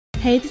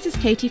Hey, this is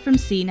Katie from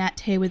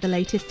CNET here with the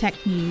latest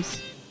tech news.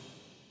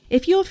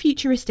 If your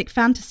futuristic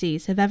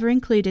fantasies have ever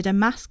included a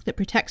mask that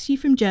protects you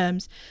from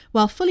germs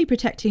while fully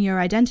protecting your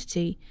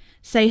identity,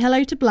 say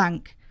hello to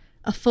Blanc,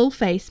 a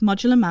full-face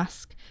modular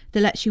mask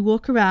that lets you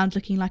walk around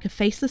looking like a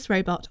faceless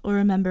robot or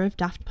a member of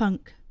Daft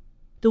Punk.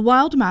 The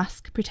Wild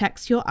mask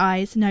protects your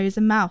eyes, nose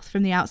and mouth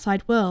from the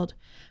outside world,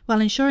 while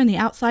ensuring the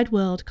outside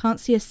world can't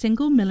see a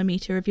single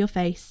millimetre of your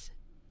face.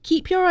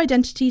 Keep your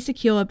identity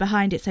secure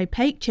behind its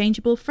opaque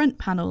changeable front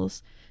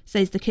panels,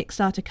 says the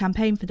Kickstarter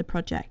campaign for the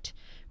project,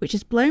 which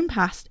has blown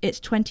past its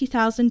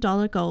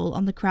 $20,000 goal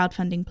on the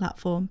crowdfunding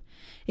platform,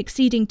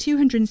 exceeding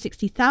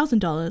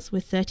 $260,000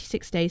 with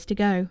 36 days to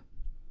go.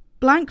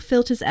 Blanc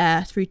filters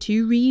air through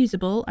 2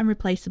 reusable and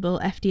replaceable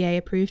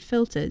FDA-approved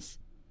filters,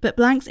 but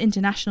Blanc's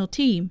international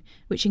team,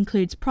 which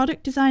includes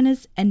product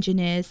designers,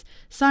 engineers,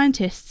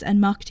 scientists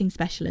and marketing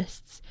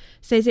specialists,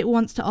 says it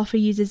wants to offer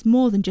users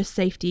more than just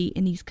safety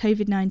in these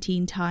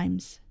COVID-19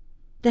 times.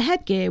 The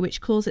headgear, which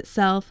calls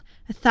itself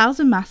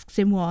 1,000 masks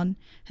in one,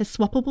 has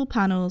swappable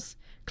panels,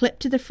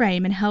 clipped to the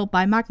frame and held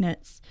by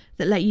magnets,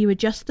 that let you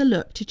adjust the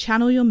look to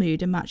channel your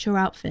mood and match your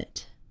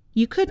outfit.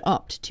 You could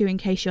opt to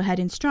encase your head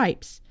in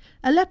stripes,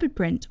 a leopard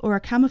print or a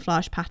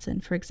camouflage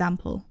pattern, for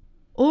example,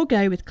 or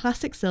go with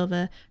classic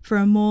silver for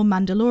a more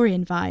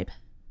Mandalorian vibe.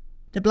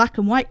 The black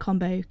and white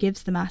combo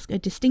gives the mask a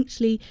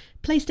distinctly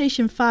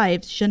PlayStation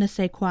 5's je ne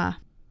sais quoi.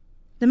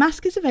 The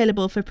mask is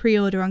available for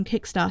pre-order on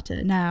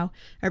Kickstarter now,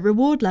 at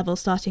reward level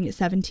starting at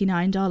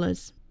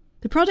 $79.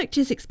 The product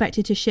is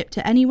expected to ship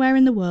to anywhere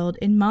in the world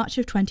in March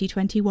of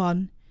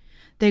 2021,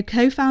 though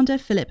co-founder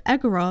Philip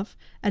Egorov,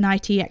 an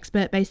IT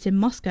expert based in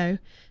Moscow,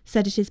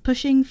 said it is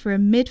pushing for a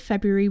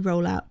mid-February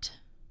rollout.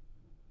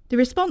 The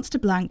response to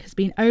Blanc has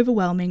been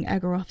overwhelming,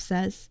 Egorov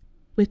says,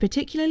 with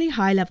particularly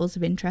high levels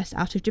of interest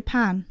out of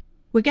Japan.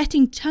 We're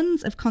getting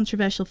tons of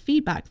controversial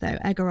feedback though,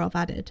 Egorov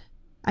added.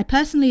 I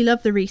personally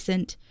love the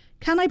recent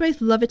 "Can I both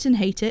love it and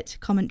hate it?"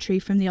 commentary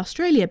from the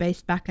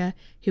Australia-based backer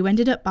who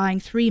ended up buying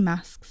 3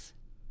 masks.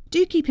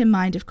 Do keep in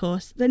mind, of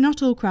course, that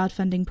not all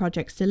crowdfunding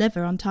projects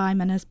deliver on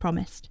time and as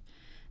promised,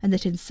 and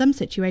that in some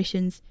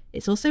situations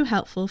it's also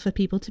helpful for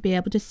people to be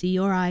able to see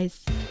your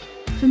eyes.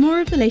 For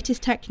more of the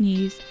latest tech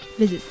news,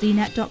 visit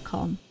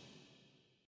cnet.com.